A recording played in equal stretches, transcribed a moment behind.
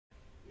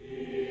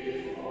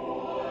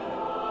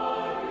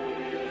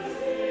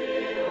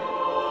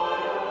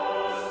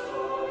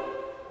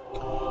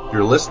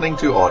You're listening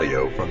to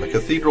audio from the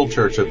Cathedral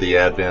Church of the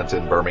Advent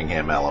in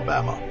Birmingham,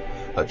 Alabama,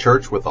 a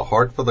church with a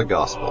heart for the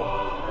gospel.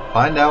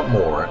 Find out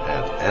more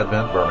at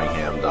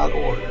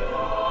adventbirmingham.org.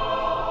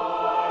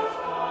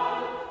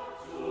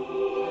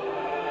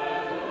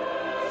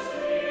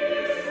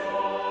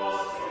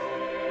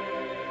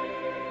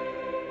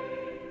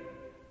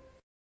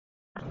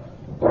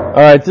 All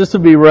right, this will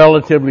be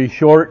relatively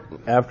short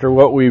after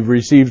what we've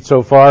received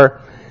so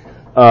far.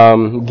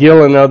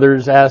 Gil and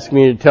others asked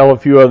me to tell a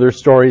few other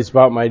stories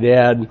about my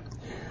dad.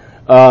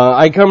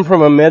 I come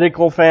from a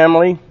medical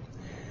family,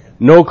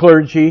 no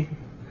clergy.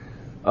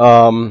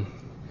 My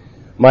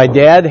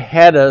dad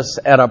had us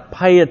at a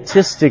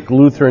pietistic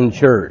Lutheran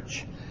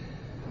church,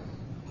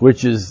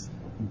 which is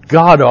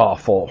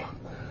god-awful.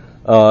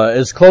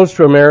 As close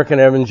to American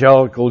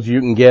evangelicals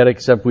you can get,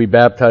 except we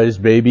baptize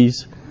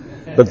babies.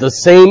 But the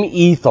same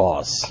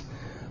ethos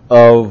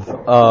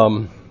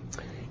of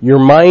your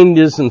mind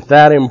isn't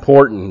that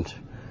important,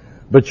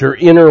 but your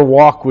inner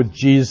walk with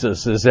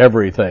Jesus is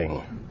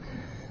everything.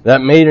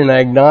 That made an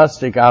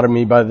agnostic out of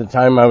me by the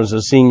time I was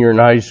a senior in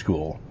high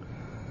school.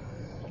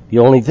 The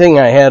only thing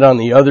I had on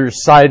the other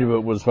side of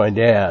it was my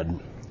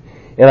dad.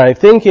 And I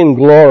think in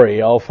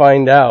glory I'll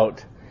find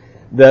out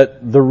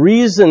that the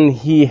reason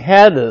he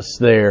had us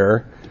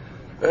there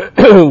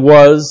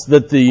was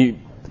that the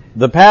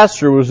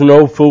pastor was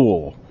no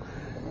fool.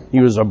 He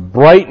was a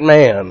bright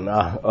man,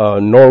 a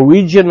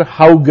Norwegian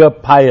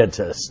Hauge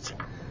pietist.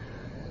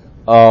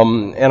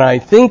 And I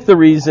think the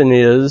reason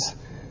is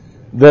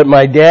that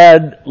my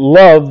dad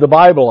loved the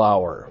Bible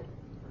hour,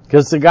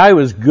 because the guy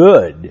was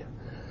good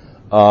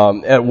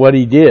at what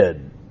he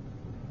did.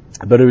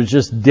 But it was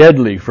just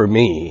deadly for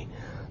me.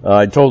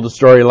 I told the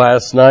story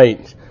last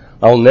night.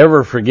 I'll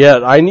never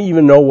forget. I didn't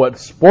even know what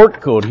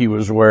sport coat he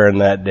was wearing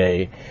that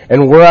day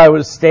and where I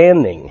was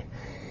standing.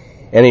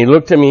 And he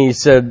looked at me, he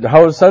said,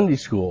 "How was Sunday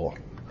school?"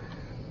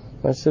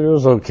 I said, "It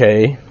was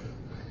okay."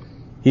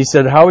 He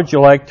said, "How would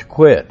you like to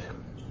quit?"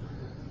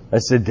 I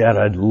said, "Dad,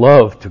 I'd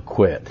love to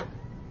quit."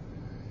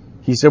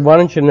 He said, "Why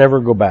don't you never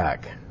go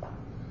back?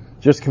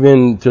 Just come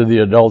into the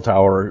adult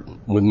hour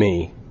with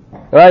me."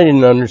 And I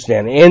didn't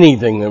understand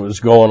anything that was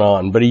going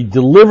on, but he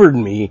delivered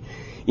me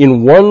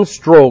in one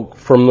stroke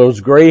from those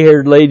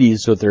gray-haired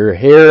ladies with their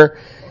hair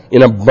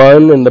in a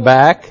bun in the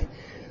back.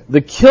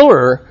 The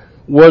killer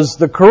was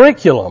the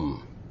curriculum.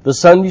 The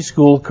Sunday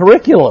school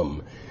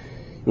curriculum.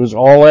 It was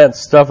all that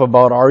stuff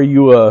about, are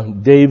you a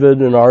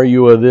David, and are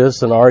you a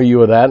this, and are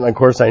you a that, and of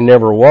course I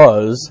never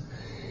was.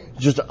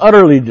 Just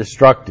utterly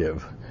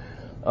destructive.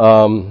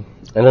 And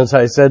as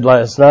I said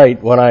last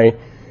night, when I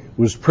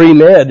was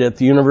pre-med at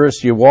the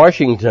University of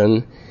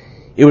Washington,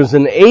 it was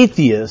an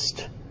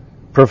atheist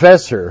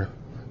professor,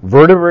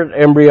 vertebrate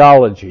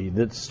embryology,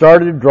 that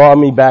started drawing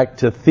me back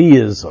to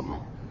theism.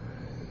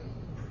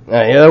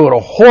 That would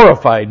have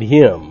horrified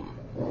him.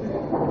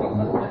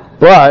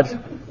 But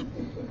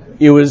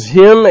it was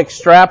him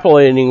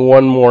extrapolating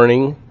one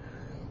morning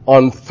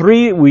on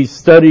we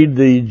studied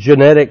the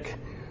genetic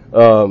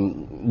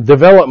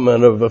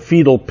development of a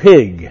fetal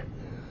pig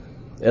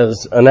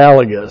as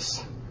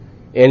analogous.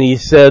 And he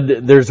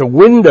said there's a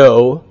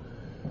window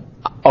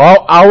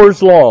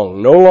hours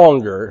long, no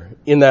longer,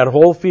 in that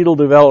whole fetal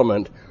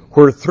development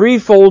where 3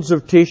 folds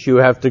of tissue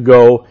have to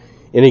go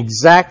in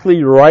exactly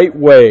the right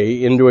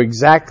way into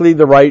exactly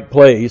the right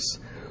place,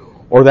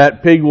 or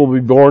that pig will be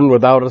born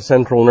without a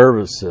central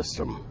nervous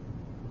system.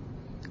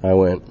 I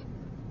went,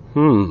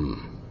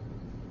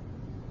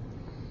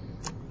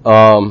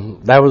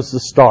 that was the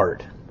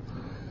start.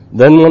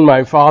 Then when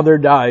my father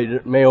died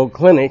at Mayo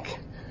Clinic,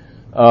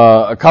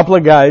 a couple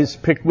of guys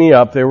picked me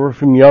up. They were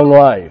from Young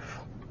Life.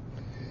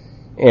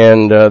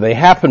 And they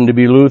happened to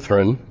be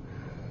Lutheran,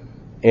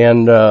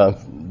 and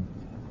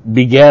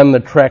began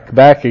the trek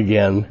back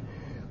again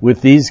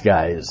with these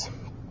guys.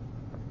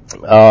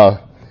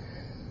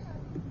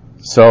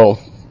 So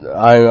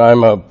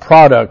I'm a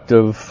product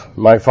of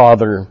my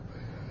father,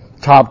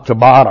 top to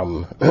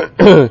bottom.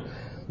 The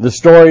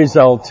stories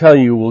I'll tell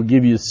you will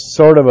give you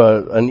sort of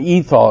an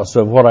ethos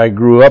of what I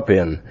grew up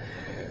in.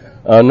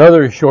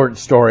 Another short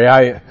story.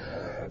 I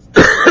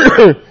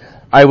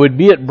would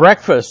be at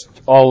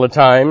breakfast all the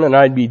time, and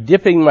I'd be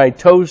dipping my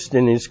toast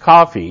in his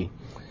coffee,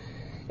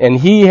 and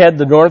he had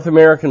the North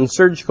American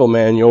Surgical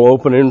Manual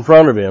open in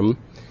front of him,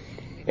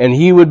 and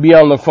he would be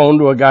on the phone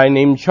to a guy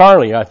named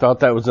Charlie. I thought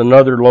that was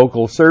another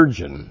local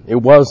surgeon.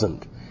 It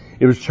wasn't.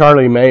 It was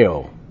Charlie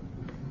Mayo.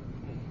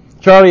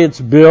 "Charlie,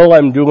 it's Bill.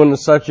 I'm doing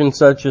such and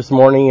such this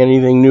morning.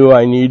 Anything new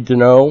I need to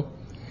know?"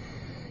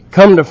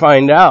 Come to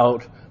find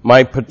out,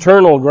 my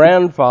paternal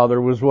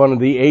grandfather was one of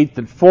the 8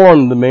 that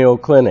formed the Mayo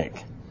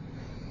Clinic.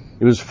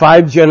 It was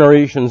 5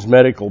 generations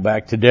medical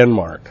back to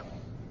Denmark.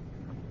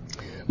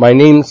 My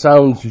name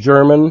sounds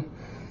German,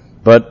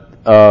 but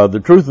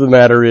the truth of the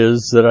matter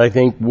is that I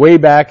think way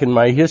back in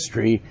my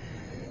history,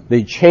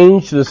 they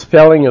changed the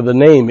spelling of the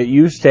name. It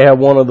used to have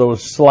one of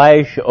those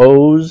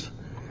 /O's,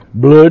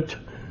 Blut,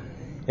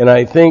 and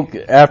I think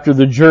after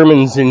the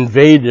Germans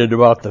invaded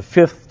about the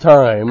 5th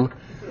time,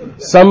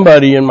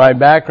 somebody in my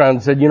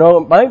background said,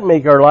 it might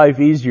make our life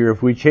easier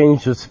if we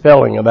change the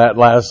spelling of that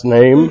last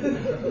name.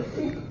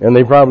 And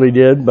they probably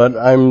did, but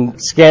I'm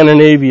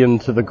Scandinavian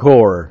to the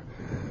core.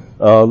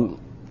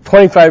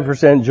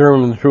 25%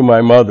 German through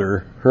my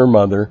mother, her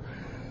mother,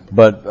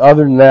 but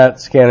other than that,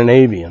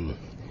 Scandinavian.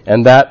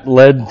 And that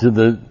led to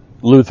the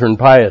Lutheran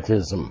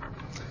pietism.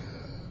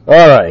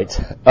 All right.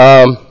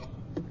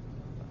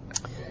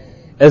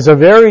 As a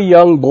very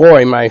young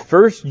boy, my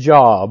first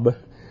job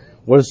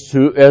was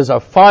as a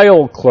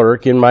file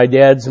clerk in my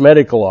dad's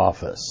medical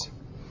office.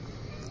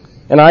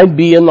 And I'd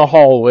be in the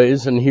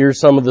hallways and hear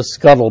some of the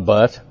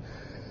scuttlebutt.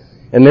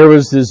 And there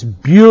was this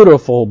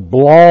beautiful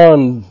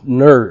blonde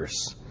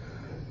nurse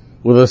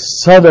with a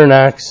southern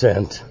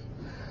accent.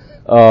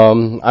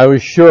 I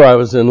was sure I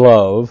was in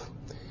love.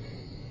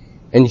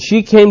 And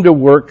she came to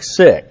work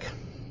sick.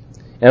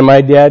 And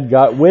my dad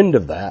got wind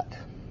of that.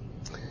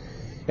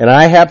 And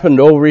I happened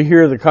to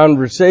overhear the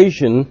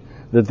conversation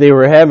that they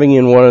were having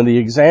in one of the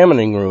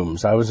examining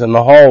rooms. I was in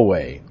the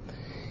hallway.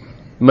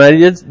 My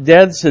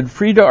dad said,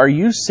 "Frida, are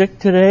you sick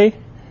today?"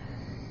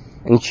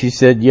 And she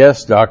said,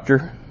 "Yes,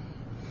 doctor."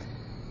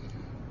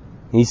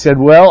 He said,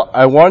 "Well,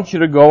 I want you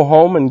to go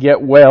home and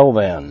get well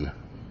then."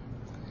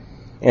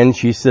 And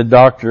she said,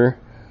 "Doctor,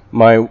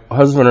 my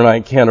husband and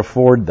I can't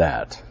afford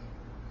that."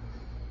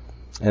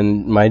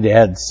 And my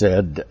dad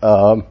said,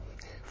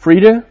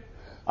 "Frida,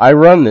 I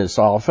run this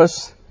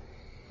office,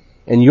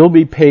 and you'll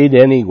be paid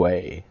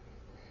anyway.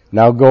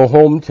 Now go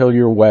home till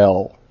you're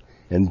well,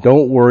 and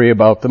don't worry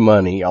about the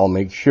money. I'll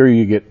make sure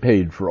you get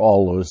paid for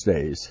all those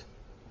days."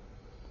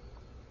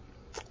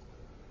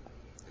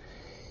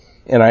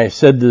 And I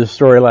said this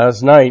story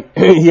last night.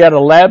 He had a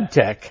lab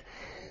tech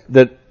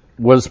that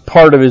was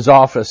part of his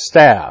office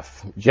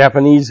staff,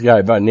 Japanese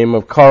guy by the name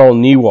of Carl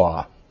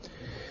Niwa.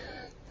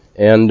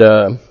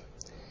 And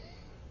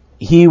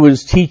he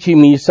was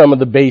teaching me some of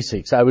the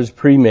basics. I was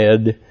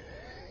pre-med,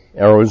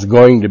 or was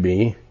going to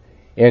be,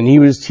 and he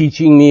was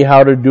teaching me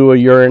how to do a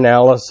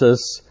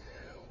urinalysis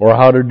or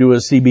how to do a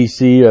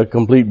CBC, a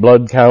complete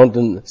blood count,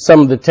 and some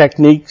of the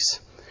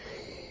techniques.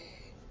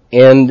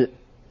 And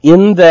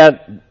in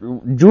that,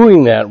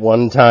 doing that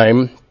one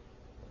time,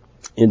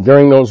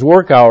 during those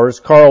work hours,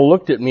 Carl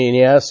looked at me and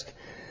he asked,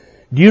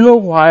 "Do you know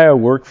why I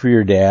work for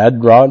your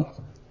dad, Rod?"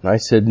 And I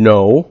said,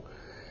 "No."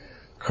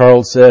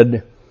 Carl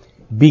said,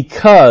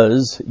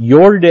 "Because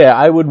your dad,"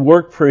 I would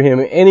work for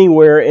him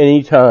anywhere,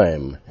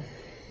 anytime.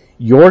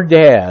 "Your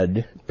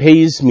dad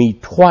pays me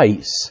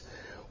twice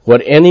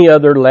what any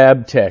other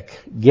lab tech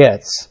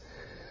gets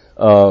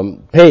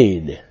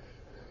paid,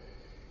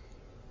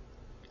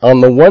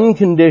 on the one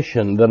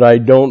condition that I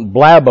don't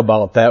blab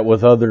about that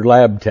with other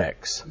lab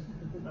techs."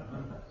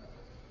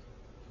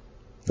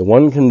 The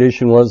one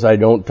condition was I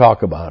don't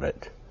talk about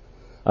it.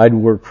 I'd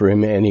work for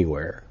him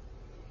anywhere.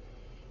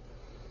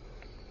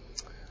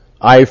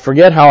 I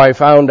forget how I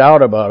found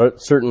out about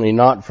it, certainly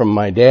not from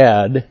my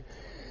dad,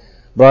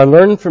 but I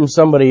learned from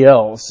somebody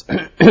else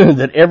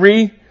that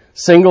every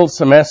single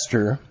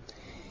semester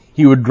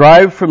he would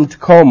drive from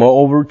Tacoma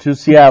over to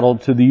Seattle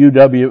to the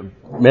UW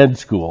Med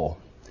School.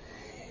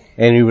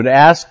 And he would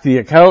ask the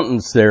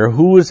accountants there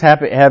who was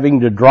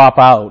having to drop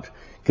out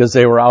because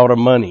they were out of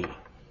money.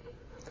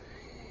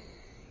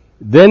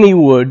 Then he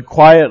would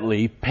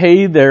quietly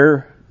pay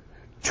their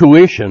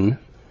tuition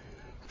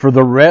for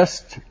the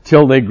rest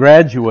till they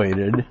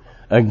graduated,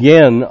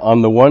 again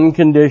on the one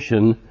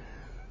condition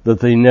that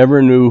they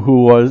never knew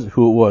who it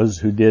was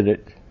who did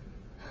it.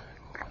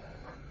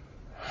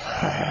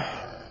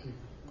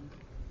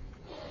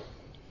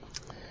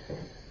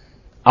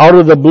 Out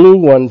of the blue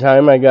one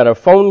time, I got a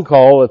phone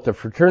call at the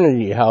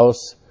fraternity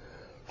house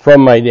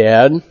from my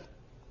dad.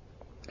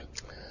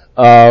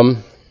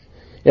 And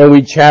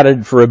we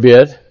chatted for a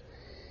bit.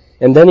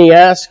 And then he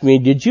asked me,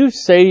 "Did you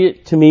say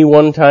to me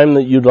one time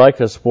that you'd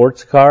like a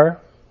sports car?"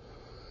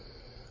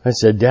 I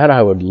said, "Dad,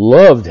 I would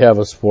love to have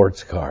a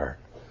sports car."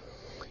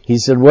 He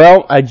said,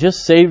 "Well, I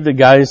just saved a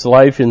guy's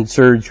life in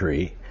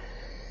surgery.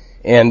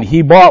 And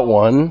he bought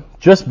one,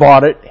 just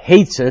bought it,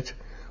 hates it,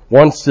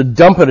 wants to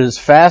dump it as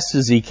fast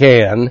as he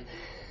can."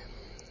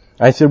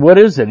 I said, "What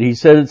is it?" He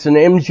said, "It's an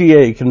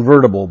MGA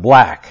convertible,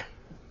 black,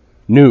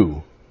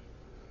 new."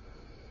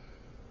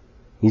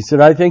 He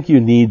said, "I think you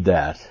need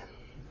that."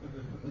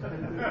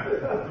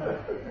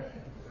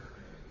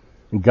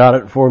 And got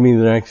it for me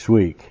the next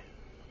week.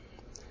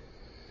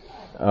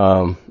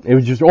 It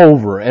was just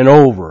over and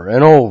over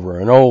and over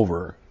and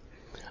over.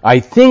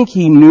 I think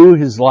he knew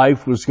his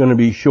life was going to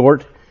be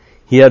short.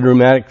 He had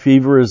rheumatic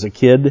fever as a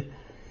kid.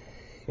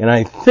 And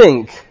I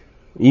think,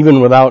 even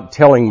without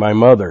telling my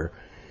mother,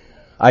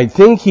 I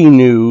think he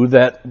knew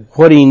that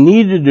what he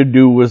needed to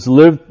do was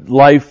live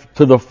life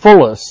to the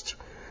fullest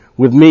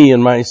with me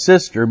and my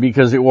sister,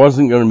 because it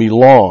wasn't going to be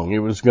long. It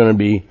was going to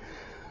be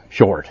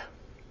short.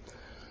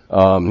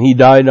 He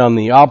died on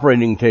the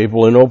operating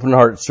table in open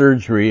heart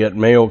surgery at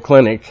Mayo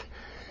Clinic,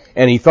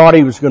 and he thought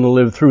he was going to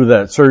live through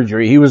that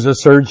surgery. He was a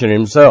surgeon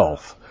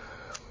himself.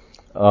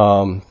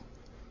 And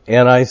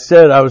I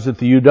said I was at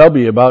the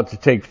UW about to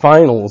take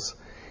finals,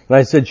 And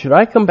I said, should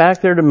I come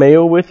back there to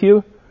Mayo with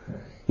you?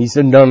 He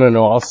said,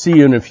 no, I'll see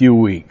you in a few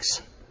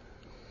weeks.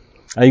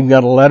 I even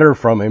got a letter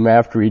from him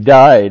after he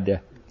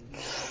died,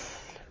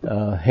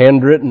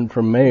 handwritten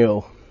from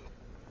Mayo.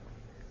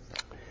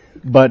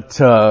 But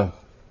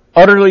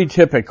utterly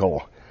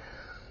typical.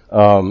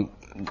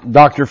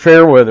 Dr.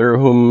 Fairweather,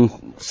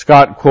 whom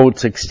Scott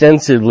quotes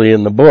extensively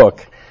in the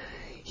book,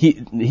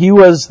 he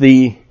was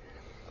a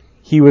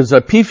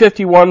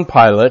P-51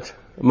 pilot,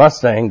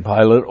 Mustang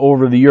pilot,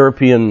 over the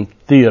European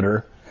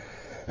theater,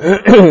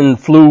 and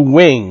flew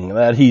wing.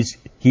 That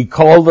he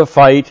called the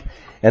fight,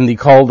 and he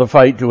called the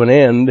fight to an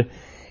end,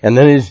 and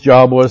then his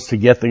job was to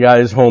get the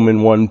guys home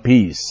in one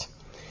piece.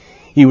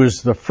 He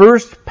was the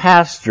first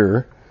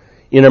pastor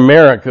in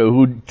America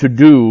to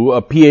do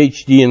a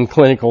PhD in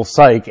clinical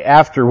psych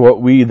after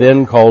what we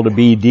then called a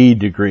BD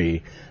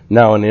degree,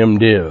 now an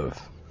MDiv.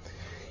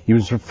 He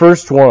was the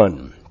first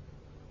one.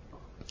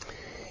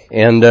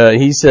 And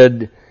he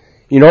said,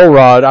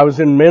 Rod, I was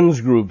in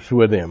men's groups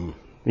with him.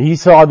 He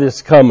saw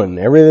this coming.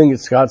 Everything that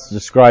Scott's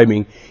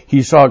describing,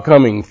 he saw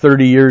coming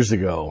 30 years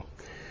ago.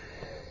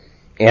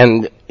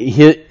 And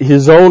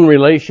his own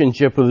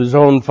relationship with his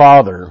own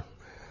father,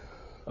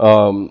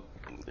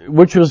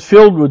 which was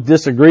filled with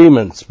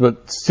disagreements,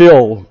 but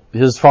still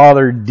his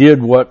father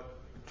did what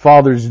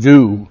fathers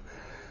do.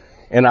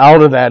 And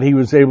out of that, he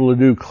was able to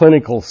do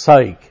clinical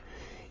psych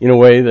in a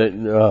way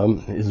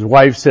that his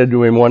wife said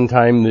to him one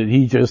time that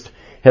he just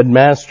had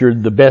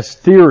mastered the best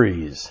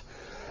theories.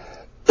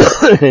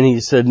 And he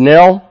said,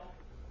 Nell,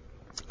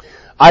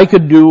 I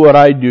could do what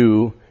I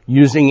do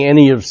using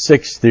any of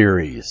 6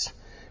 theories,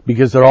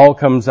 because it all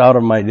comes out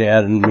of my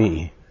dad and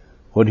me,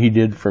 what he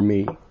did for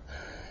me.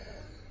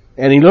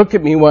 And he looked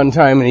at me one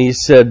time and he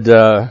said,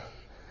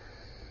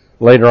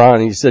 later on,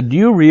 he said, do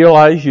you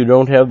realize you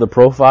don't have the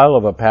profile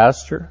of a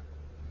pastor?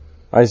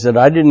 I said,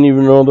 I didn't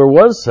even know there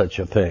was such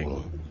a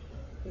thing.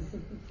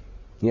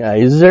 Yeah,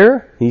 is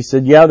there? He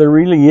said, yeah, there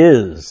really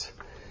is.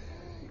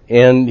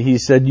 And he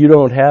said, you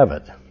don't have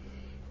it.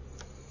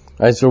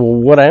 I said, well,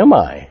 what am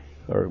I?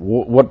 Or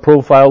what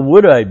profile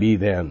would I be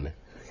then?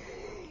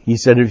 He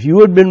said, if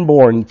you had been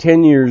born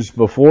 10 years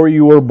before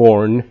you were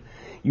born,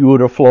 you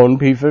would have flown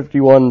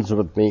P-51s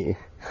with me.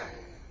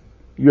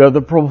 You have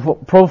the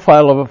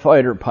profile of a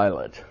fighter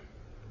pilot.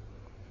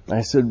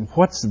 I said,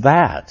 what's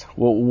that?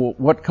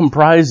 What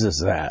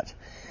comprises that?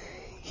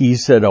 He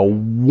said, a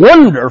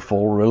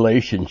wonderful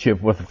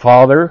relationship with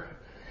father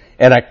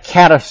and a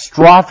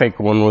catastrophic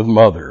one with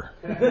mother.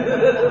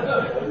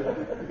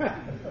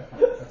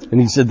 And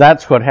he said,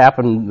 that's what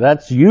happened.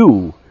 That's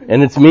you.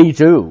 And it's me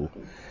too.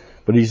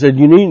 But he said,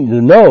 you need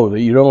to know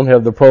that you don't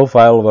have the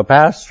profile of a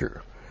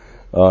pastor.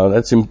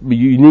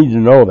 You need to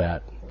know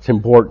that. It's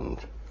important.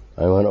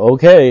 I went,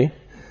 okay.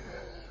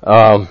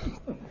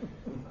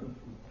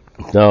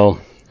 So,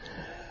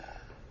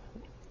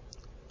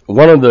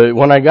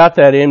 when I got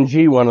that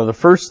MG, one of the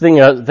first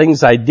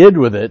things I did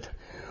with it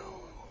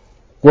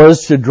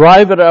was to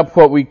drive it up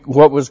what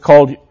was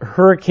called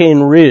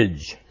Hurricane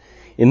Ridge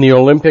in the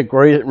Olympic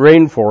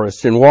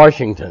rainforest in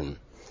Washington.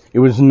 It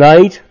was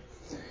night,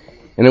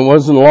 and it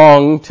wasn't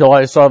long till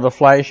I saw the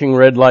flashing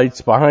red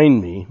lights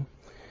behind me.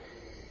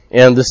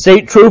 And the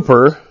state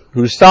trooper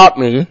who stopped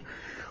me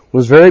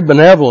was very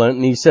benevolent,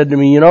 and he said to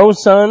me,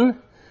 son,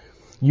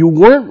 you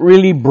weren't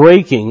really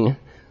breaking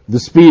the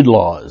speed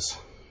laws.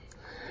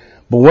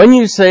 But when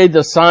you say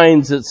the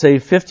signs that say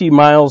 50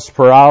 miles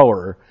per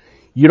hour,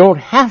 you don't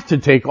have to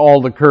take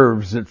all the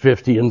curves at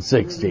 50 and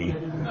 60.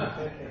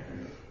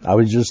 I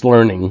was just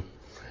learning.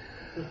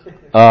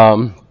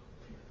 During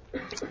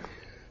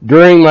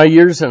my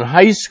years in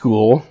high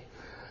school,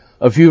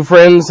 a few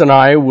friends and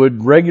I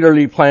would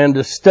regularly plan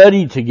to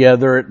study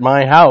together at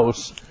my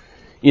house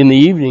in the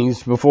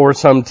evenings before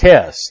some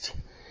test.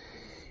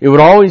 It would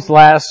always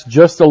last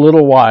just a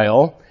little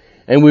while,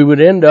 and we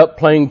would end up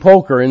playing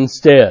poker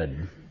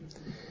instead.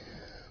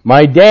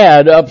 My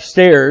dad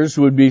upstairs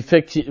would be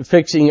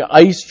fixing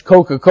iced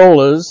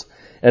Coca-Colas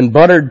and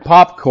buttered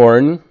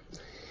popcorn.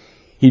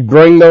 He'd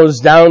bring those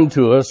down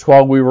to us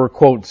while we were,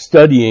 quote,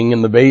 studying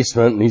in the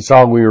basement, and he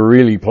saw we were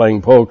really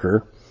playing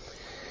poker.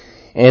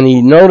 And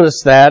he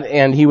noticed that,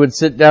 and he would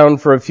sit down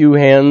for a few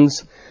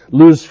hands,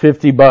 lose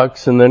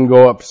 $50, and then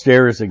go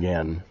upstairs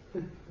again.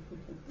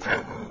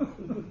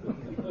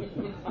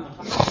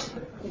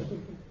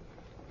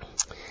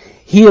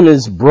 He and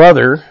his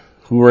brother,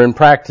 who were in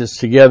practice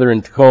together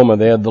in Tacoma,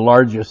 they had the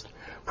largest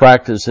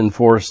practice in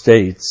 4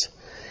 states.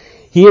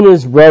 He and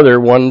his brother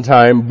one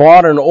time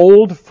bought an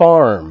old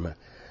farm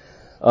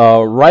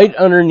right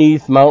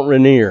underneath Mount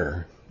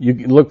Rainier.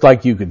 It looked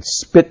like you could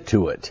spit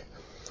to it.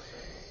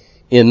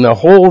 In the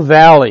whole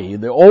valley,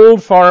 the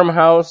old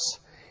farmhouse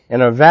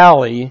and a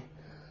valley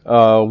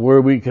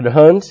where we could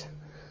hunt.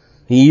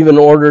 He even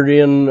ordered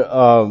in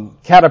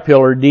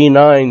Caterpillar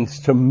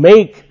D9s to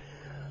make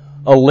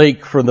a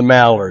lake for the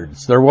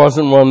mallards. There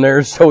wasn't one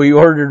there, so he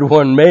ordered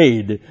one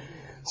made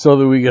so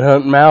that we could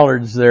hunt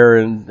mallards there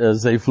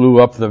as they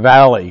flew up the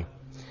valley.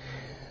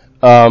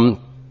 And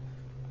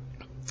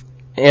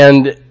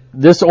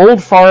this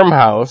old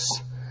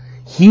farmhouse,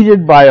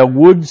 heated by a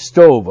wood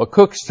stove, a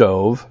cook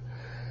stove,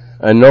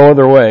 and no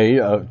other way,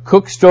 a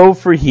cook stove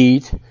for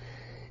heat,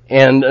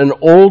 and an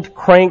old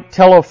crank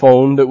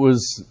telephone that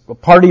was a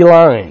party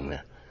line.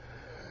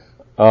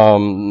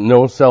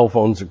 No cell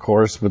phones, of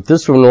course, but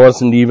this one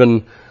wasn't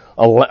even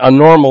a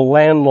normal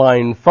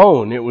landline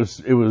phone. It was,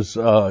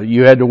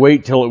 you had to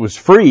wait till it was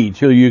free,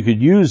 till you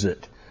could use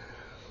it.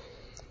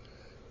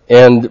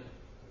 And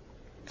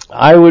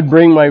I would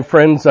bring my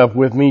friends up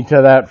with me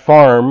to that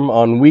farm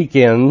on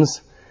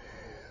weekends.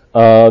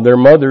 Their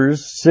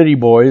mothers, city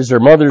boys, their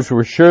mothers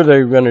were sure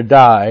they were going to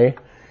die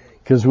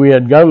because we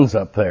had guns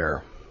up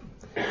there.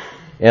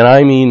 And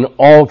I mean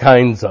all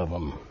kinds of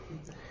them.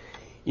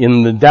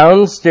 In the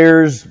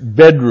downstairs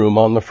bedroom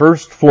on the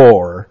first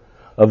floor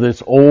of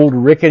this old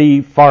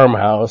rickety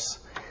farmhouse,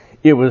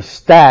 it was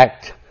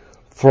stacked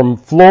from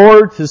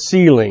floor to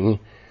ceiling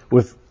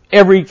with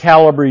every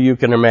caliber you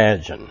can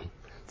imagine.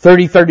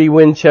 30-30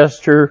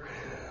 Winchester,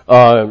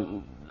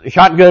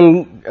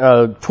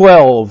 shotgun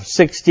 12,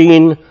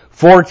 16,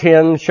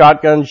 410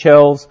 shotgun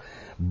shells,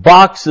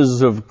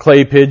 boxes of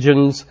clay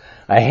pigeons,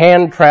 a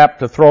hand trap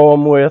to throw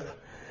them with,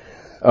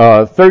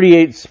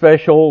 38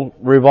 special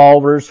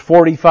revolvers,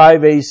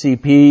 45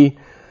 ACP,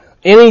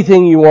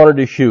 anything you wanted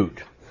to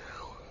shoot.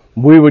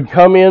 We would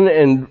come in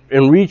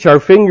and reach our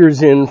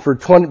fingers in for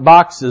 20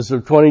 boxes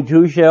of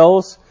 22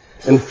 shells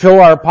and fill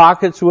our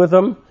pockets with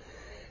them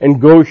and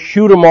go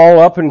shoot them all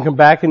up and come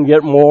back and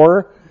get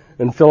more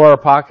and fill our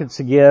pockets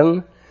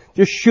again.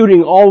 Just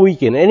shooting all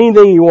weekend,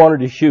 anything you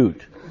wanted to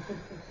shoot.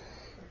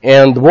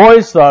 And the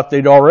boys thought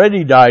they'd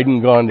already died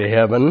and gone to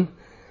heaven,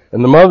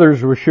 and the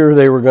mothers were sure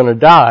they were going to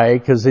die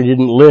because they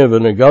didn't live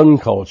in a gun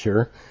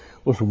culture.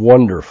 It was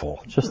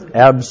wonderful, just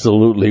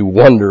absolutely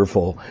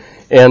wonderful,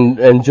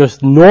 and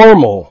just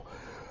normal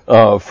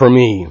for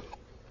me.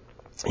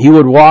 He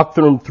would walk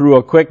them through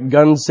a quick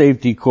gun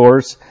safety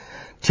course,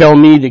 tell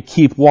me to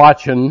keep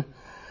watching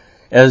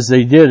as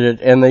they did it,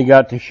 and they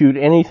got to shoot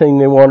anything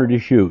they wanted to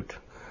shoot,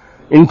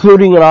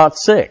 including an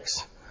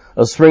 .6,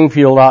 a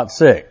Springfield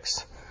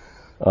 .6.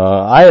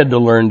 I had to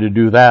learn to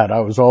do that.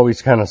 I was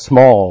always kind of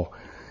small,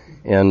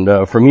 and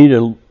for me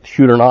to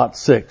shoot an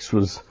 .6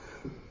 was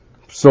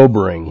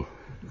sobering.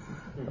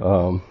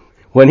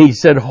 When he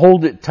said,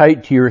 hold it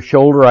tight to your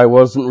shoulder, I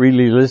wasn't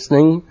really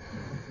listening.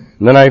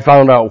 And then I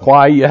found out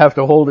why you have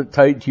to hold it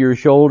tight to your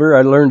shoulder.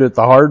 I learned it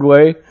the hard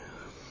way.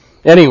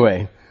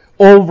 Anyway,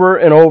 over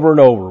and over and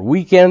over,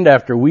 weekend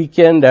after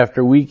weekend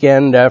after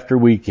weekend after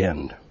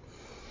weekend.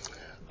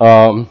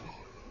 One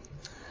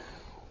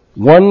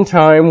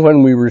time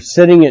when we were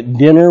sitting at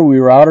dinner, we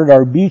were out at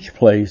our beach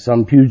place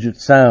on Puget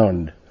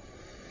Sound.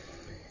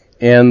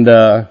 And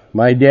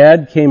my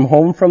dad came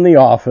home from the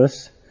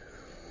office,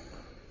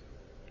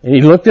 and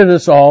he looked at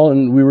us all,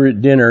 and we were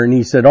at dinner, and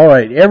he said, all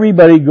right,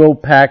 everybody go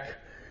pack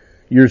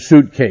your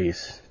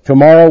suitcase.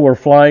 Tomorrow we're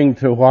flying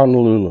to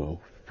Honolulu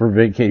for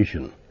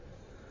vacation.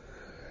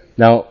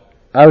 Now,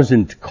 I was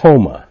in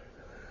Tacoma,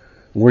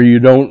 where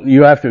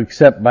you have to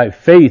accept by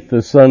faith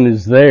the sun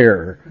is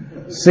there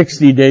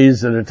 60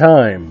 days at a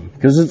time,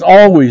 because it's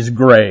always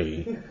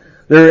gray.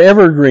 There are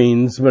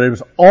evergreens, but it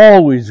was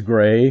always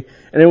gray,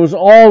 and it was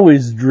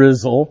always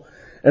drizzle,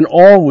 and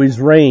always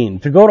rain.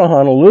 To go to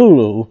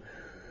Honolulu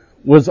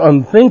was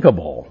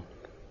unthinkable.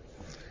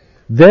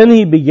 Then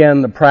he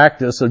began the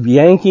practice of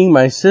yanking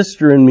my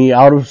sister and me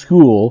out of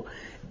school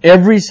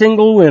every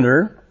single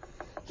winter.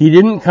 He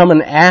didn't come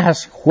and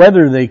ask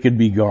whether they could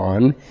be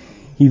gone.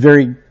 He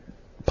very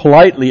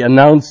politely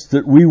announced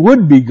that we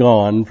would be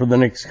gone for the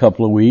next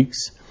couple of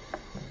weeks.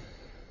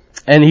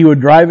 And he would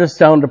drive us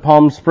down to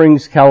Palm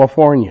Springs,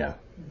 California,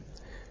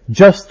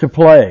 just to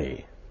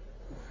play.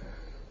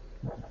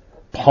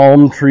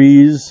 Palm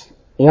trees,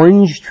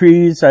 orange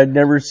trees I'd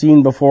never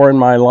seen before in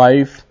my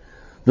life,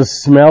 the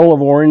smell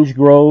of orange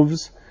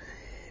groves,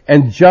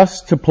 and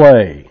just to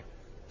play.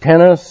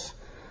 Tennis,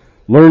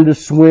 learn to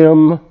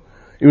swim.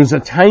 It was a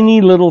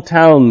tiny little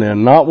town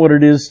then, not what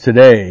it is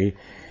today,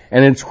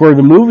 and it's where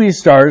the movie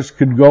stars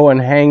could go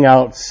and hang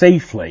out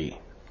safely.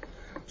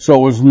 So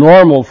it was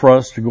normal for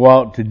us to go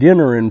out to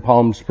dinner in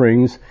Palm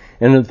Springs,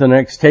 and at the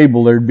next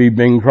table there'd be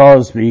Bing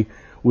Crosby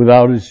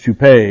without his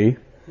toupee,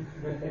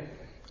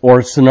 or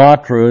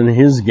Sinatra and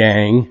his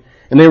gang,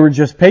 and they were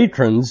just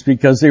patrons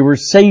because they were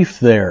safe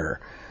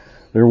there.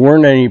 There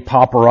weren't any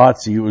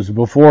paparazzi. It was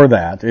before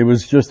that. It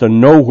was just a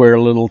nowhere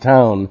little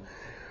town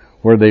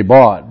where they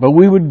bought. But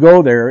we would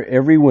go there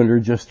every winter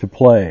just to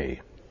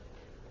play.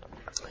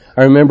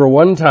 I remember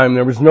one time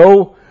there was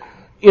no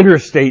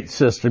interstate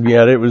system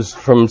yet. It was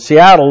from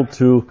Seattle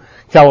to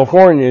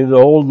California, the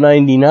old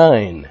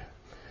 99,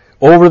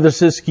 over the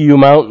Siskiyou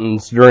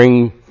Mountains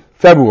during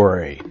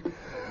February.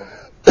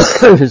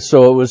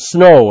 So it was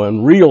snow,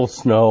 and real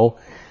snow,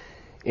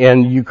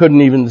 and you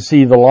couldn't even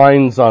see the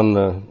lines on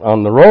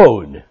the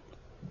road.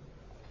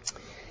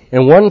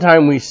 And one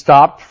time we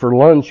stopped for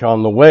lunch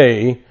on the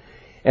way,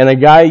 and a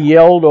guy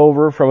yelled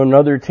over from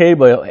another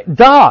table,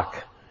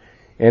 "Doc!"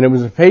 And it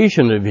was a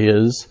patient of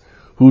his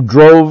who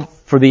drove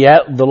for the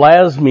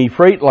LASME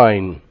freight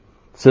line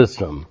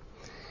system.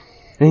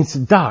 And he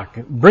said, Doc,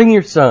 bring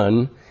your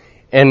son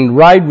and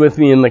ride with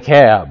me in the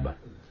cab.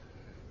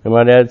 And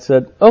my dad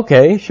said,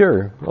 okay,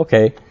 sure,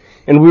 okay.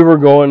 And we were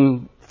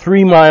going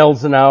 3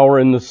 miles an hour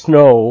in the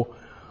snow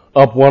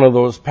up one of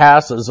those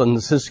passes on the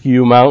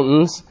Siskiyou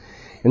Mountains.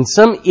 And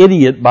some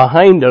idiot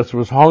behind us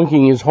was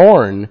honking his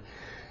horn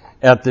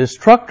at this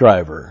truck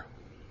driver.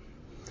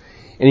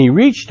 And he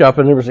reached up,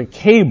 and there was a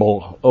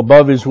cable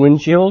above his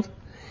windshield.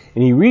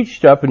 And he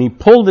reached up and he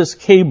pulled this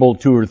cable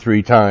 2 or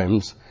 3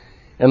 times,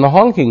 and the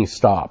honking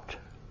stopped.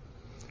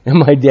 And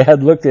my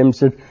dad looked at him and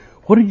said,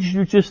 what did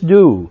you just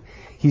do?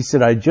 He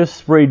said, I just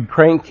sprayed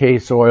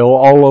crankcase oil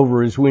all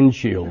over his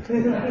windshield.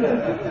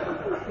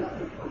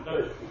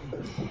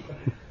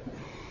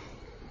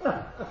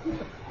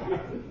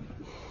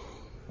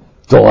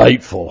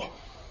 Delightful.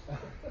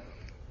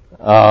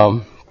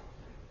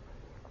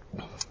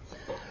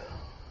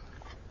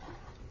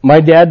 My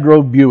dad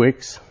drove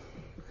Buicks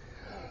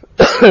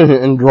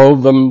and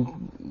drove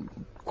them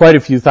quite a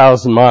few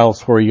thousand miles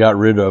before he got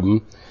rid of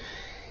them.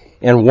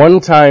 And one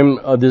time,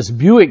 this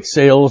Buick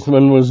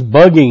salesman was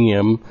bugging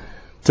him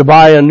to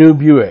buy a new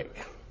Buick.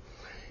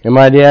 And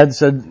my dad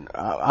said,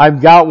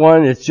 I've got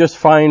one. It's just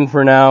fine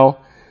for now.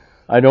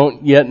 I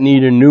don't yet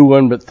need a new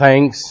one, but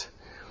thanks.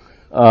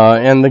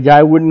 And the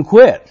guy wouldn't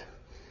quit.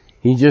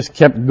 He just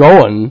kept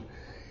going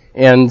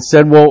and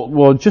said,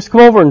 well, just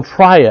come over and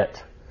try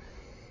it.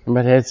 And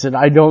my dad said,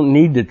 I don't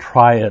need to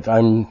try it.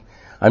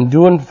 I'm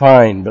doing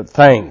fine, but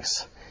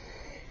thanks.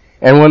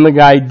 And when the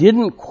guy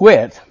didn't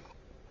quit,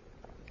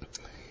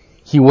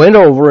 he went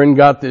over and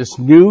got this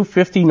new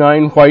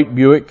 59 white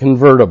Buick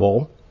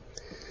convertible,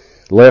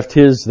 left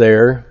his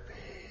there,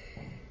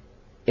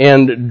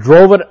 and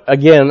drove it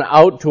again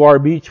out to our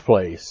beach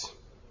place.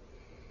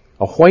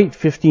 A white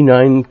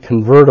 59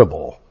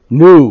 convertible,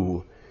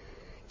 new,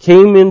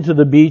 came into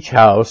the beach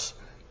house,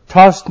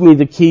 tossed me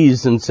the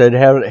keys and said,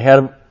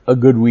 have a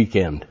good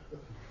weekend.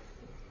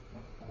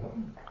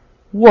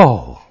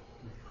 Whoa.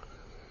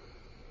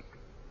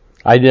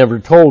 I never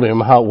told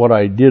him what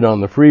I did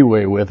on the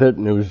freeway with it,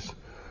 and it was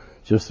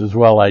just as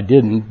well I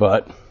didn't,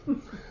 but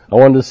I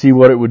wanted to see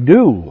what it would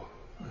do.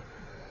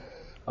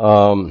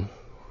 One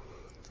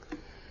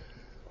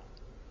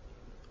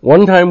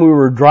time we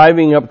were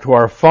driving up to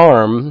our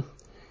farm,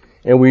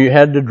 and we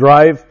had to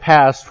drive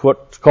past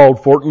what's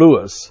called Fort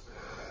Lewis.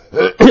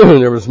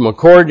 There was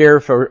McChord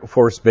Air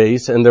Force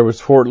Base, and there was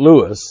Fort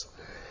Lewis.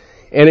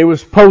 And it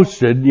was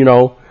posted,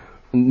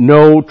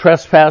 no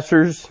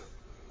trespassers.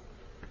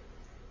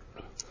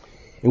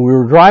 And we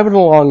were driving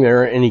along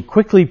there, and he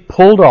quickly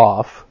pulled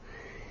off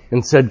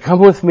and said, come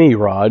with me,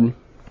 Rod.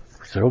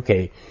 I said,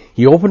 okay.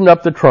 He opened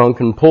up the trunk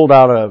and pulled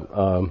out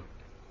a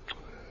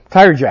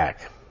tire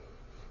jack.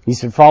 He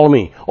said, follow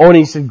me. Oh, and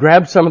he said,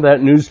 grab some of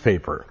that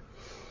newspaper.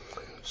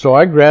 So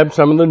I grabbed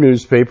some of the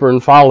newspaper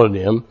and followed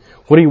him.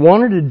 What he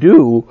wanted to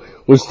do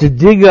was to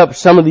dig up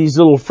some of these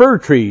little fir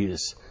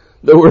trees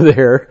that were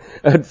there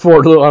at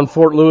on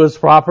Fort Lewis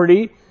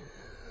property.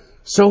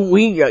 So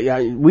we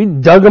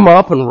dug them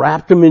up and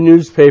wrapped them in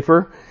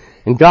newspaper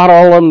and got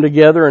all of them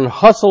together and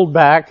hustled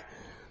back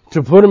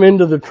to put them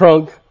into the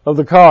trunk of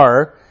the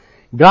car.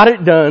 Got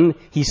it done.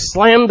 He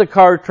slammed the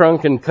car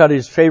trunk and cut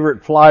his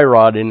favorite fly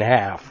rod in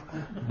half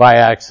by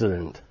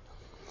accident.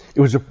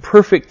 It was a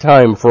perfect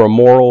time for a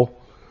moral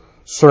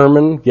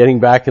sermon, getting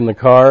back in the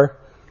car.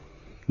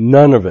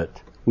 None of it.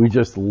 We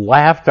just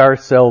laughed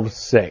ourselves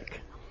sick.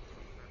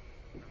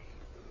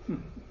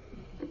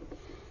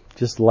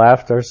 Just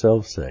laughed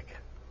ourselves sick.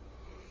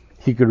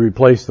 He could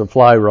replace the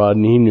fly rod,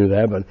 and he knew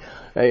that, but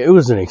it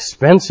was an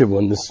expensive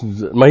one.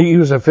 He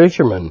was a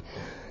fisherman,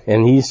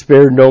 and he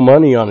spared no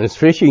money on his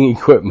fishing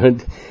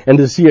equipment, and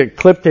to see it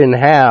clipped in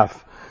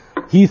half,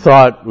 he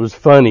thought was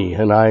funny,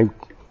 and I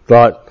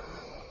thought,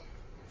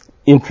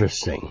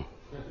 interesting.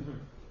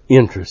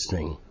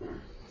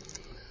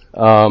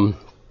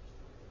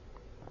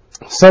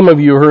 Some of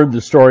you heard the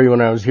story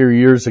when I was here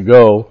years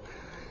ago.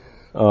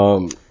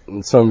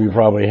 And some of you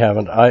probably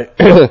haven't.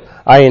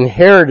 I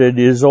inherited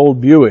his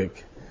old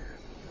Buick.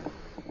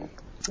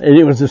 And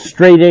it was a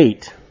straight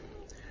 8,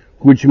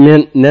 which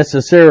meant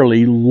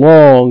necessarily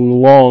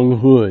long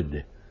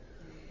hood.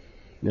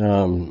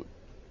 And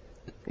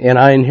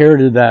I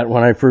inherited that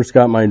when I first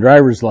got my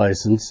driver's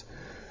license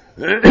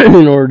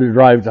in order to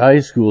drive to high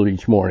school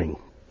each morning.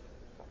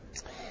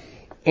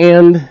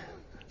 And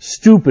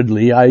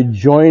stupidly, I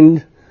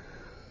joined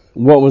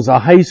what was a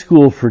high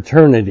school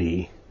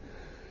fraternity.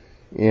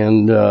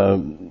 And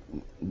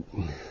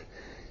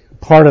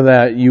part of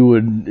that, you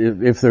would,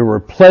 if there were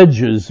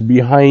pledges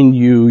behind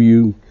you,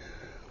 you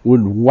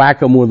would whack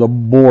them with a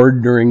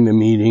board during the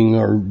meeting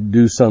or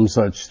do some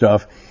such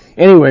stuff.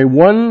 Anyway,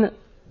 one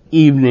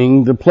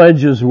evening, the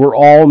pledges were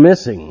all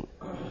missing.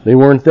 They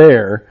weren't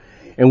there.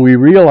 And we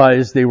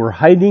realized they were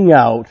hiding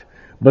out,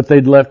 but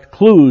they'd left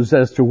clues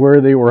as to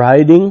where they were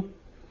hiding.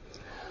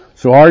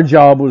 So our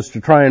job was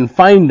to try and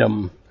find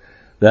them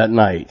that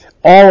night.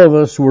 All of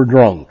us were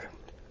drunk.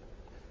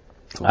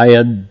 I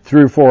had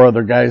 3 or 4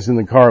 other guys in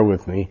the car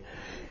with me,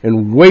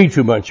 and way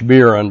too much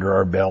beer under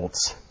our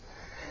belts.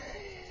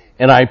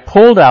 and I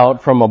pulled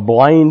out from a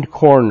blind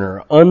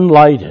corner,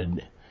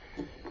 unlighted.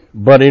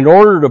 But in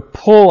order to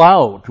pull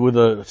out with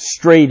a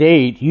straight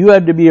 8, you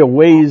had to be a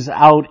ways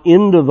out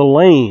into the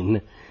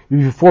lane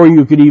before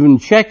you could even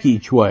check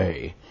each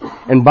way.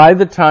 And by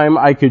the time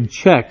I could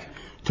check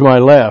to my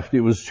left, it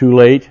was too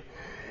late.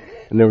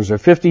 And there was a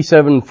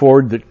 57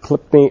 Ford that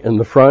clipped me in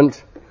the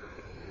front,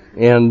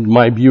 and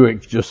my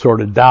Buick just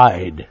sort of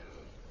died.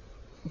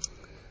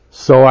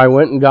 So I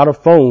went and got a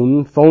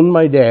phoned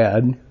my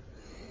dad,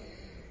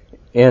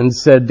 and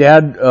said,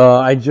 Dad,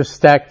 I just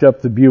stacked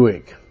up the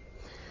Buick.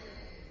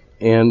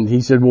 And he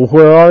said, well,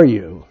 where are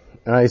you?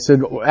 And I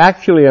said, well,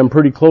 actually, I'm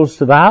pretty close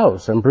to the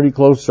house. I'm pretty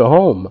close to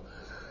home.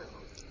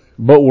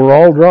 But we're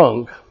all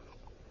drunk.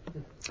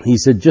 He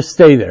said, just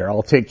stay there.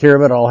 I'll take care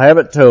of it. I'll have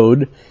it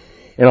towed,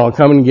 and I'll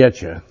come and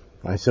get you.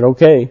 I said,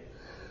 okay.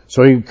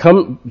 So he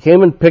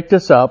came and picked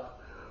us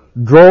up,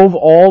 drove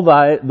all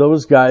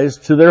those guys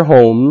to their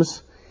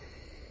homes,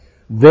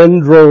 then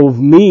drove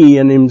me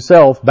and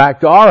himself back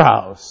to our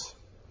house.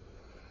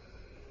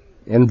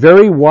 And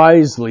very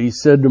wisely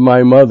said to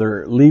my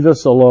mother, leave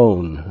us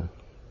alone.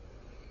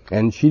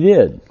 And she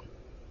did.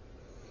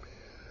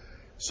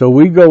 So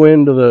we go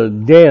into the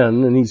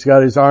den, and he's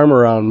got his arm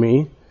around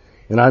me,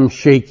 and I'm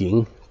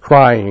shaking,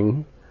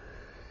 crying.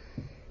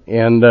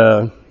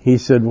 And he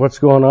said, what's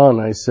going on?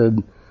 I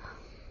said,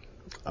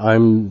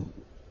 I'm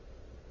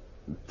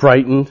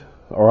frightened,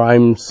 or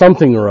I'm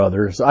something or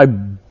other. So I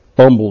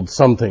bumbled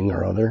something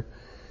or other.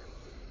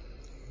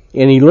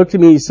 And he looked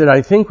at me, he said,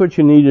 I think what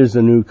you need is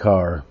a new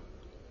car.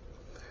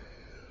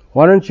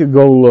 Why don't you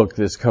go look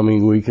this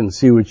coming week and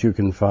see what you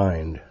can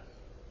find?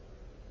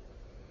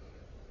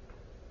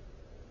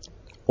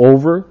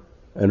 Over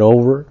and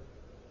over,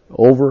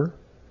 over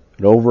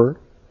and over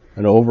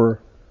and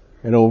over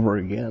and over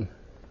again.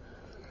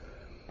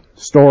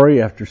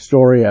 Story after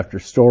story after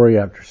story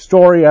after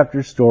story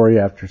after story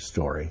after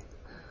story.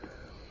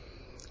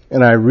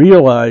 And I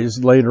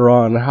realized later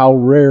on how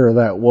rare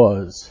that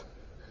was.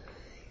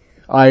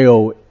 I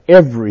owe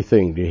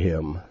everything to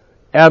him.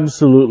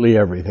 Absolutely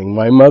everything.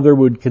 My mother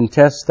would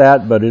contest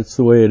that, but it's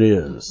the way it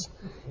is.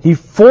 He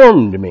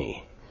formed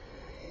me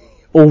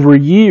over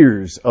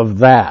years of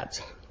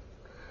that.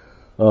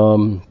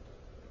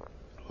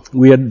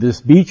 We had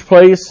this beach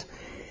place,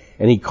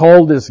 and he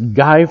called this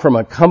guy from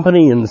a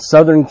company in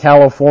Southern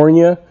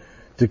California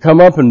to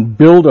come up and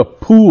build a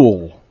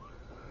pool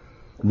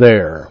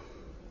there.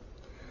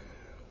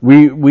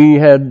 We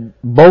had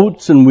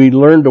boats, and we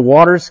learned to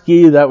water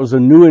ski. That was a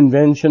new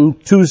invention.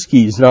 2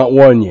 skis, not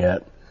 1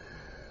 yet.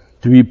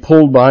 To be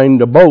pulled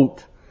behind a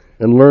boat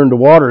and learn to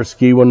water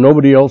ski when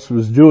nobody else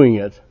was doing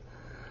it.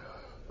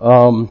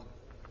 But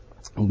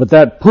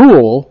that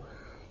pool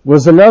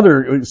was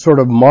another sort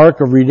of mark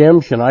of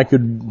redemption. I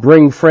could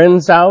bring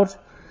friends out,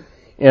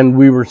 and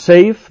we were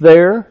safe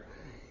there,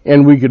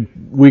 and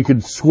we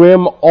could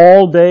swim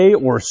all day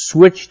or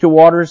switch to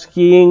water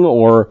skiing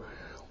or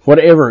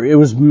whatever. It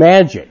was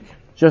magic,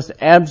 just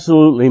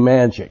absolutely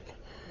magic.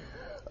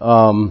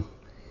 And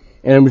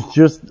it was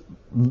just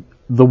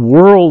the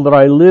world that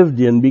I lived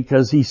in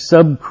because he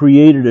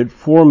sub-created it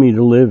for me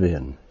to live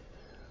in.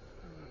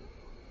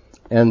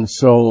 And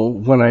so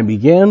when I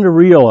began to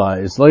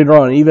realize later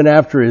on, even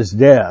after his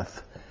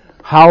death,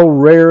 how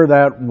rare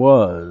that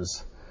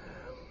was,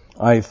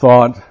 I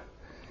thought,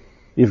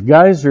 if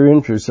guys are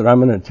interested, I'm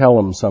going to tell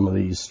them some of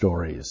these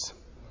stories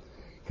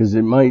because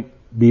it might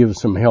be of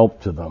some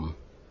help to them.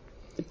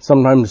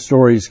 Sometimes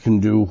stories can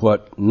do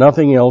what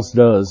nothing else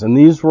does, and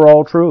these were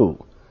all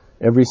true,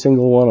 every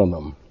single one of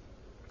them.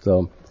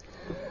 So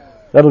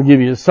that'll give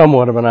you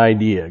somewhat of an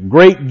idea.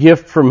 Great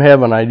gift from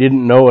heaven. I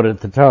didn't know it at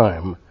the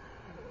time.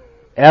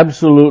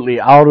 Absolutely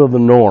out of the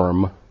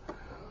norm.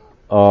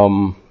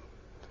 But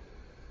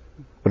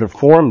it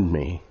formed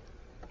me.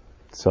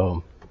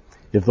 So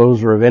if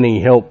those are of any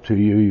help to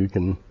you, you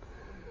can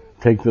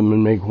take them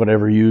and make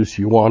whatever use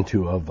you want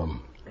to of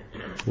them.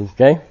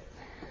 Okay?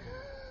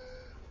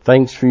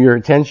 Thanks for your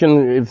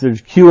attention. If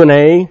there's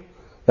Q&A,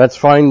 that's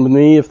fine with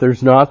me. If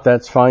there's not,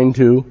 that's fine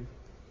too.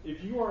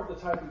 If you weren't the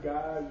type of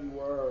guy you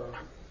were,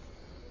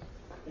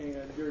 and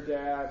your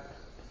dad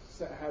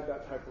had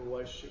that type of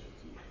relationship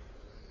with you.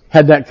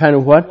 Had that kind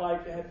of what?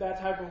 Like, had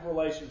that type of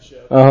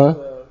relationship. Uh-huh.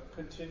 The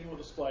continual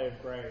display of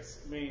grace.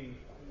 I mean,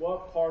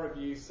 what part of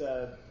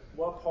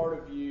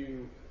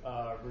you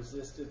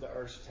resisted the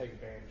urge to take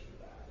advantage of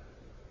that?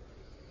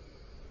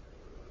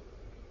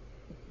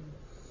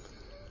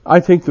 I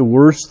think the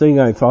worst thing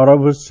I thought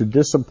of was to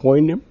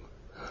disappoint him.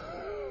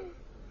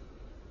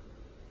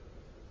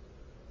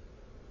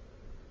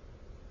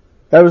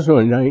 That was a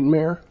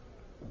nightmare.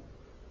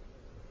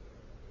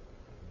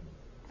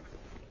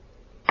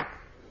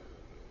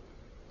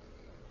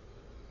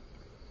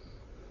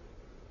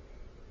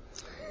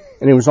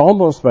 And it was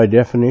almost by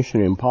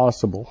definition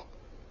impossible.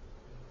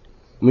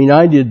 I mean,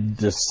 I did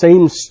the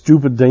same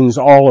stupid things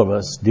all of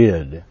us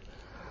did.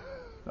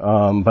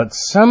 But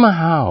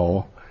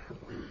somehow,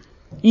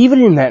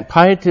 even in that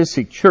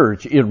pietistic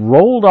church, it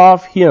rolled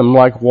off him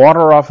like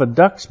water off a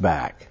duck's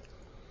back.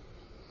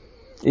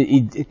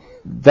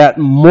 that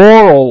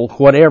moral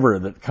whatever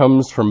that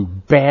comes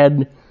from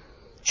bad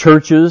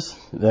churches,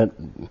 that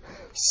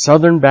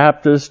Southern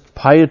Baptist,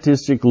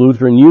 Pietistic,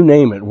 Lutheran, you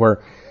name it,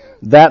 where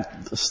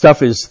that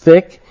stuff is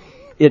thick,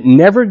 it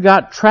never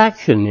got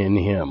traction in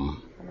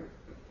him.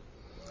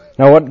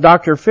 Now what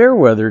Dr.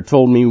 Fairweather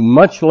told me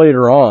much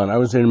later on, I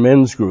was in a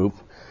men's group,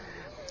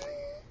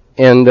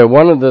 and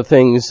one of the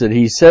things that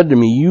he said to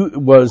me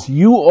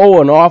you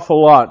owe an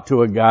awful lot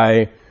to a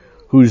guy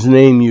whose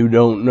name you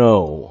don't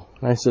know.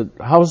 I said,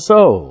 how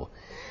so?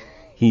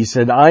 He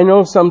said, I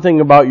know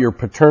something about your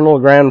paternal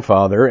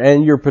grandfather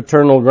and your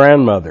paternal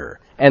grandmother,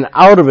 and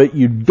out of it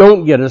you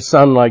don't get a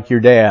son like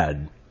your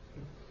dad.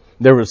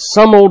 There was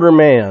some older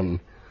man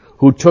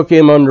who took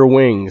him under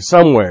wing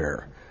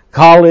somewhere,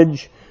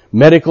 college,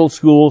 medical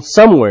school,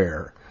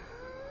 somewhere.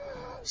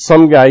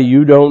 Some guy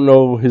you don't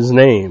know his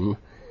name,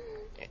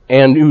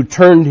 and who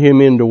turned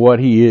him into what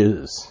he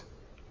is.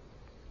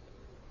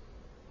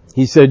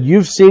 He said,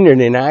 you've seen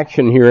it in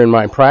action here in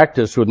my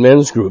practice with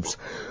men's groups.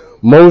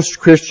 Most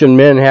Christian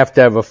men have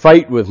to have a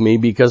fight with me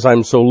because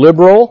I'm so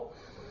liberal.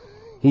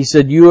 He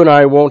said, you and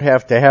I won't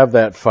have to have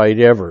that fight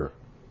ever.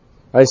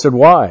 I said,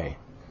 why?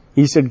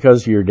 He said,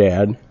 because of your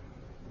dad.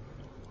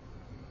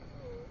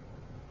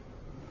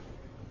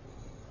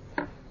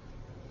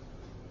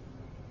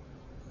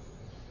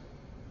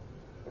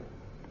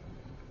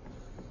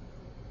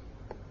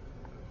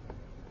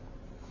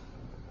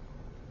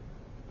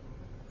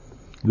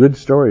 Good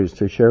stories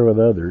to share with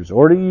others,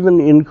 or to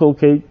even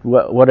inculcate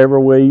whatever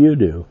way you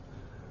do.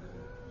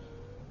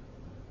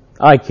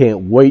 I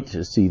can't wait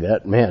to see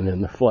that man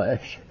in the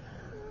flesh.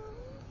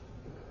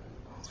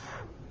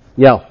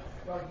 Yeah.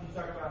 Can you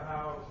talk about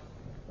how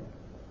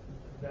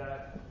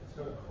that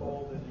took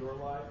hold in your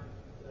life?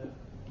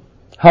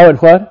 How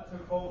it what?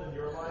 Took hold in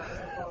your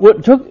life?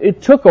 Well,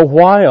 it took a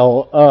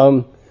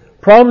while,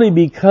 probably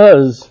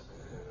because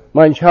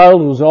my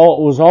child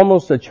was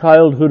almost a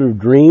childhood of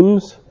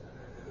dreams.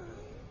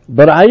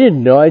 But I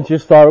didn't know, I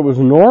just thought it was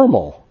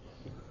normal.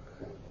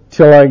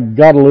 Till I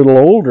got a little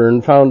older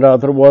and found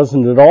out that it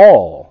wasn't at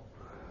all.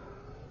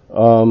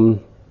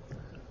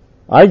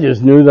 I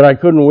just knew that I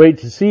couldn't wait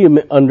to see him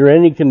under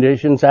any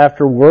conditions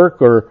after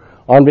work or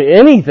on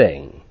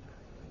anything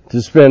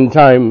to spend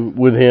time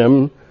with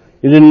him.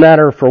 It didn't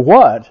matter for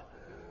what.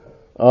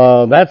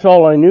 That's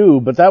all I knew,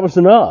 but that was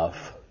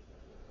enough.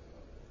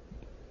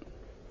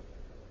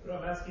 But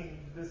I'm asking,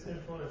 this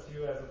influenced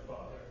you as a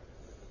father?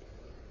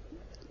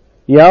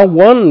 Yeah,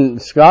 one,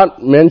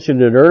 Scott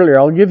mentioned it earlier.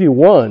 I'll give you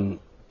one.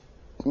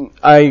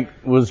 I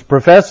was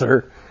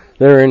professor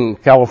there in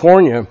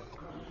California,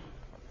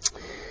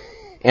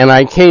 and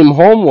I came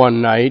home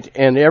one night,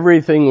 and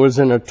everything was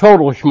in a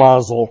total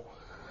schmozzle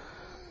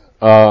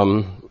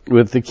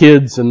with the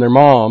kids and their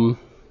mom.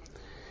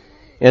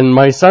 And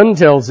my son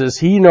tells us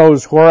he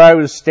knows where I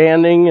was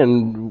standing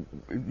and,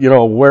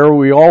 where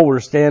we all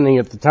were standing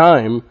at the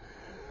time.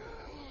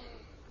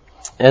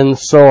 And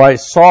so I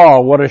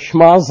saw what a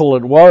schmozzle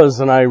it was,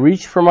 and I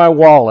reached for my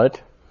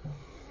wallet,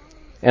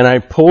 and I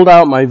pulled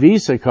out my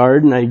Visa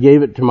card, and I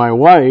gave it to my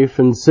wife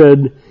and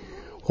said,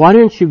 why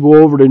don't you go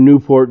over to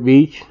Newport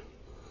Beach,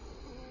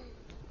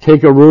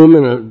 take a room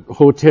in a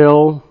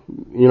hotel,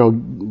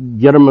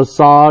 get a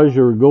massage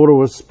or go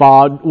to a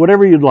spa,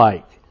 whatever you'd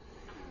like.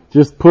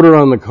 Just put it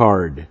on the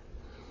card.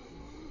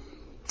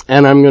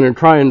 And I'm going to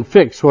try and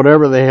fix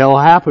whatever the hell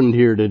happened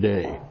here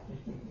today.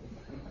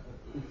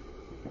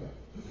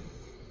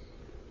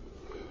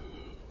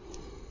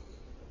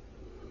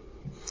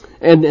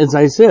 And as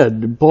I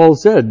said, Paul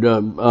said,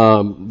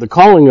 the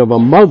calling of a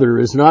mother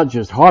is not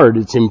just hard,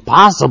 it's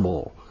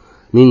impossible.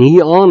 I mean,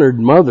 he honored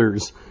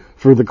mothers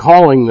for the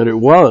calling that it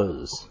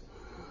was.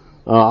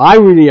 I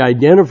really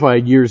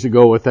identified years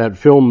ago with that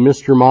film,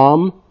 Mr.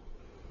 Mom.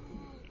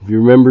 If you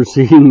remember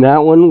seeing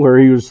that one, where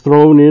he was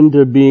thrown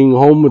into being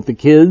home with the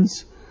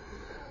kids.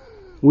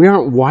 We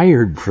aren't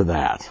wired for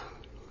that.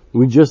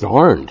 We just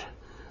aren't.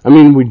 I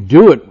mean, we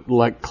do it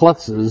like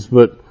klutzes,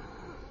 but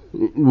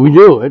we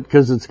do it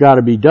because it's got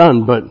to be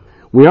done, but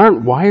we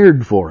aren't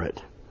wired for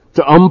it.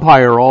 To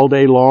umpire all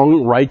day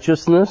long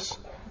righteousness.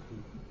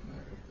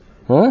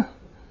 Huh?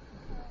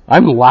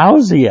 I'm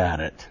lousy at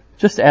it.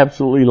 Just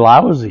absolutely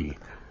lousy.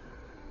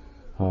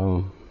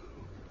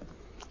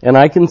 And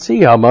I can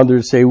see how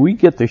mothers say, we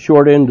get the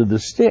short end of the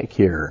stick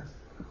here.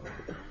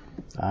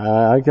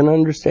 I can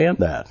understand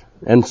that.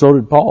 And so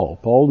did Paul.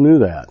 Paul knew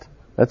that.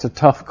 That's a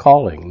tough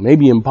calling.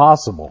 Maybe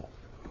impossible.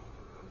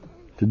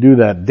 To do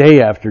that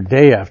day after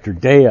day after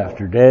day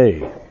after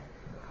day.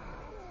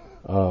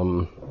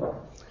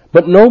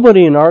 But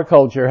nobody in our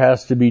culture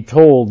has to be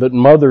told that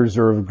mothers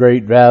are of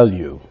great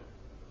value.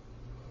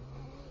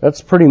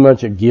 That's pretty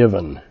much a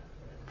given.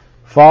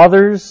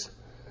 Fathers,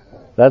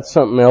 that's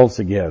something else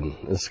again,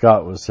 as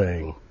Scott was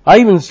saying. I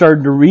even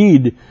started to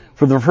read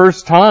for the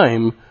first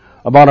time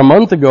about a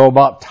month ago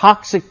about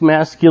toxic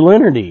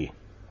masculinity.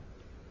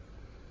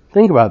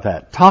 Think about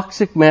that.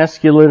 Toxic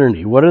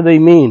masculinity. What do they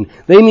mean?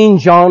 They mean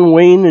John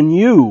Wayne and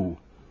you.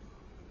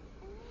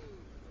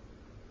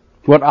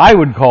 What I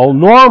would call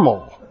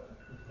normal.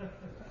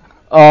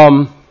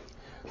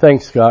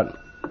 Thanks, Scott.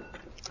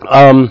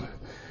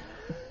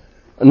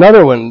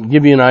 Another one,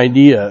 give you an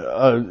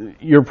idea.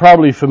 You're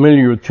probably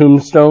familiar with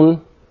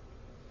Tombstone,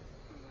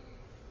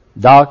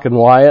 Doc and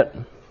Wyatt.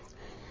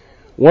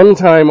 One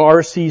time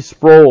R.C.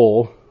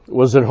 Sproul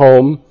was at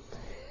home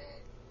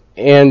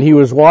and he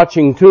was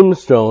watching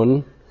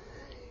Tombstone,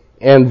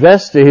 and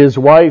Vesta, his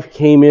wife,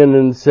 came in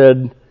and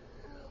said,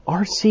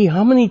 R.C.,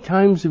 how many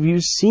times have you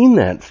seen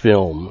that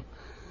film?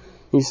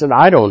 He said,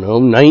 I don't know,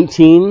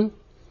 19?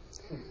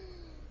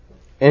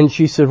 And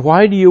she said,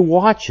 why do you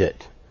watch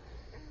it?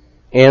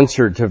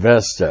 Answer to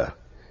Vesta,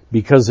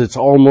 because it's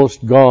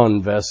almost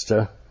gone,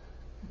 Vesta.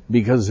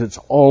 Because it's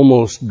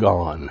almost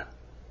gone.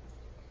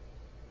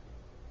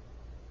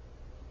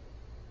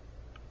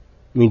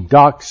 I mean,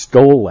 Doc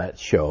stole that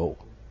show.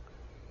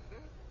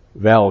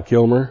 Val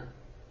Kilmer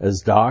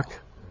as Doc.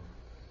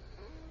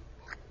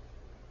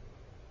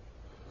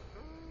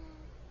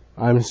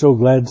 I'm so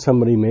glad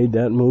somebody made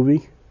that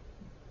movie.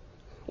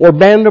 Or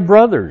Band of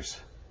Brothers.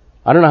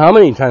 I don't know how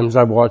many times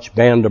I've watched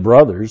Band of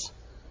Brothers.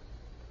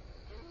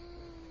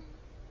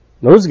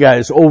 Those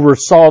guys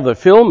oversaw the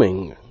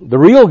filming. The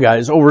real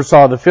guys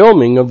oversaw the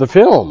filming of the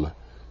film.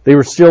 They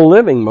were still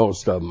living,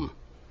 most of them.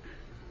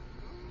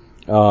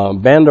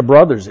 Band of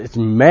Brothers, it's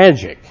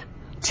magic.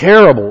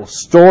 Terrible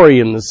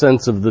story in the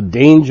sense of the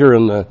danger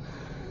and the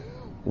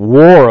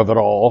war of it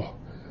all.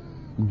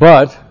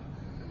 But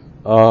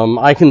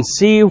I can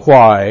see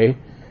why,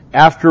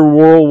 after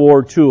World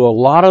War II, a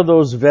lot of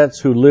those vets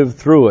who lived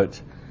through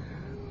it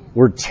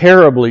were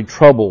terribly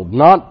troubled.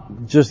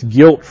 Not just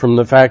guilt from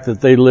the fact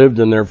that they lived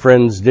and their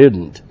friends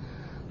didn't.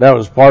 That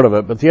was part of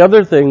it. But the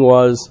other thing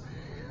was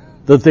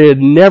that they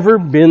had never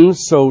been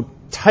so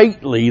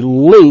tightly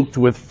linked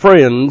with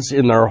friends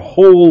in their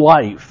whole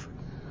life.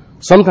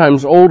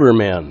 Sometimes older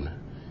men.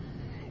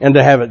 And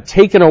to have it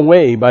taken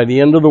away by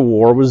the end of the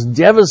war was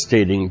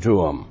devastating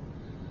to them.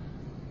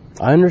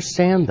 I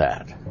understand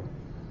that.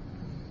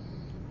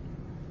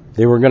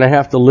 They were going to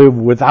have to live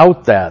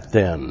without that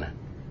then.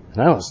 And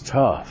that was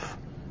tough.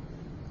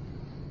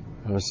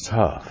 That was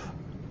tough.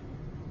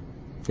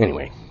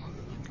 Anyway,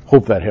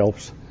 hope that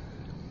helps.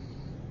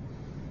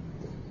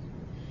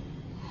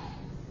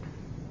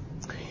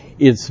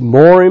 It's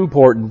more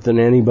important than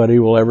anybody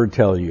will ever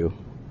tell you,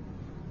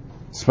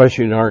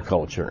 especially in our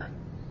culture.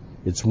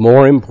 It's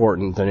more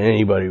important than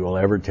anybody will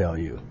ever tell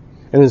you.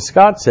 And as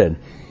Scott said,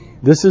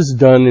 this is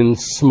done in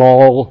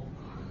small,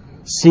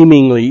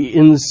 seemingly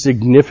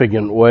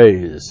insignificant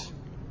ways.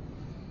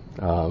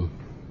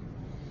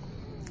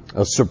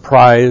 A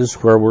surprise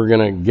where we're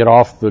going to get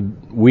off the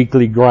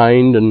weekly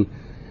grind and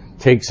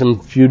take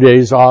some few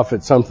days off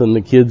at something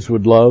the kids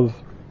would love.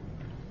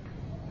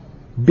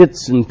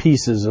 Bits and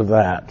pieces of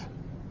that.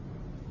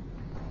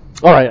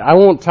 All right, I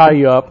won't tie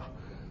you up.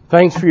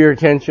 Thanks for your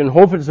attention.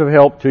 Hope it's of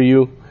help to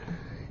you.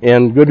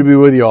 And good to be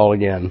with you all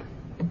again.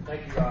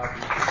 Thank you, God.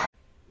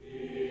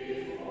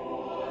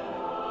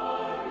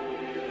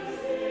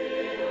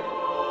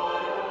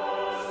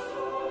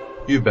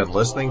 You've been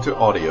listening to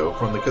audio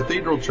from the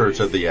Cathedral Church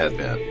of the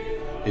Advent.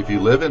 If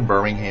you live in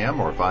Birmingham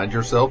or find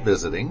yourself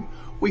visiting,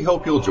 we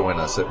hope you'll join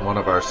us at one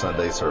of our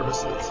Sunday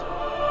services.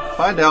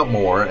 Find out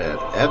more at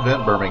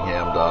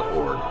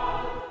adventbirmingham.org.